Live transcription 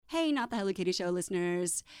Hi, Not the Hello Kitty Show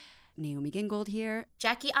listeners. Naomi Gingold here.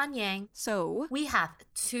 Jackie An Yang. So, we have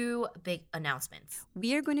two big announcements.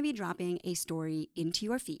 We are going to be dropping a story into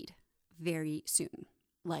your feed very soon,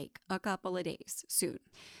 like a couple of days soon.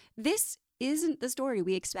 This isn't the story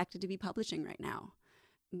we expected to be publishing right now,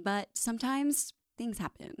 but sometimes things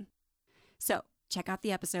happen. So, check out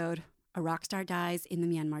the episode, A Rock Star Dies in the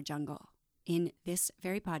Myanmar Jungle, in this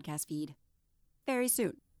very podcast feed very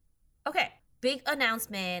soon. Okay, big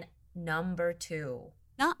announcement number 2.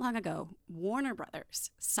 Not long ago, Warner Brothers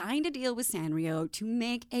signed a deal with Sanrio to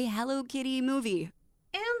make a Hello Kitty movie.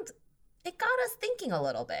 And it got us thinking a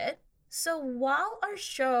little bit. So while our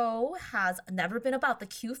show has never been about the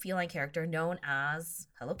cute feline character known as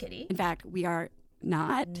Hello Kitty. In fact, we are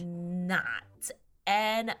not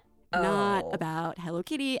about Hello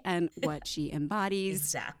Kitty and what she embodies.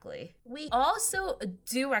 Exactly. We also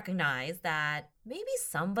do recognize that maybe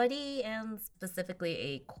somebody, and specifically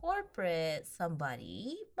a corporate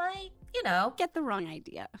somebody, might, get the wrong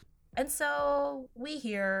idea. And so we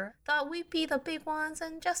here thought we'd be the big ones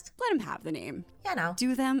and just let them have the name.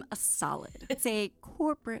 Do them a solid. Say,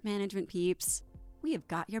 corporate management peeps, we have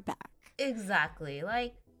got your back. Exactly.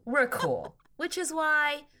 We're cool. Which is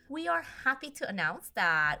why we are happy to announce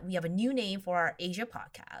that we have a new name for our Asia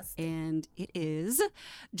podcast. And it is,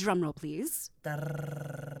 drumroll please,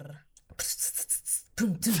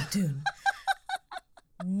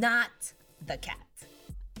 Not the Cat.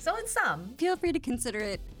 So in sum, feel free to consider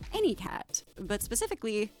it any cat, but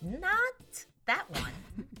specifically, not that one.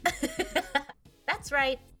 That's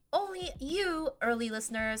right. Only you, early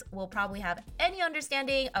listeners, will probably have any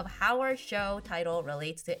understanding of how our show title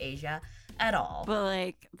relates to Asia at all.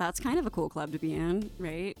 But that's kind of a cool club to be in,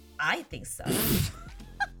 right? I think so.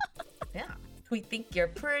 Yeah, we think you're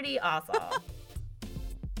pretty awesome.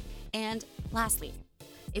 And lastly,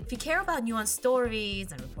 if you care about nuanced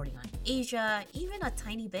stories and reporting on Asia, even a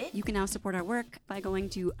tiny bit, you can now support our work by going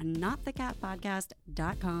to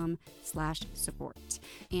notthecatpodcast.com/support.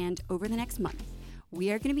 And over the next month, we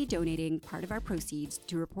are going to be donating part of our proceeds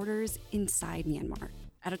to reporters inside Myanmar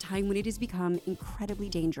at a time when it has become incredibly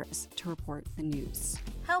dangerous to report the news.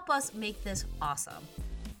 Help us make this awesome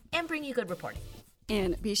and bring you good reporting.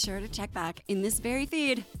 And be sure to check back in this very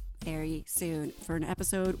feed very soon for an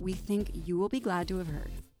episode we think you will be glad to have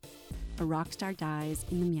heard. A rock star dies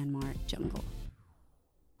in the Myanmar jungle.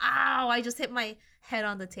 Ow, I just hit my head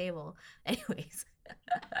on the table. Anyways,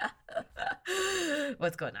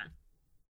 what's going on?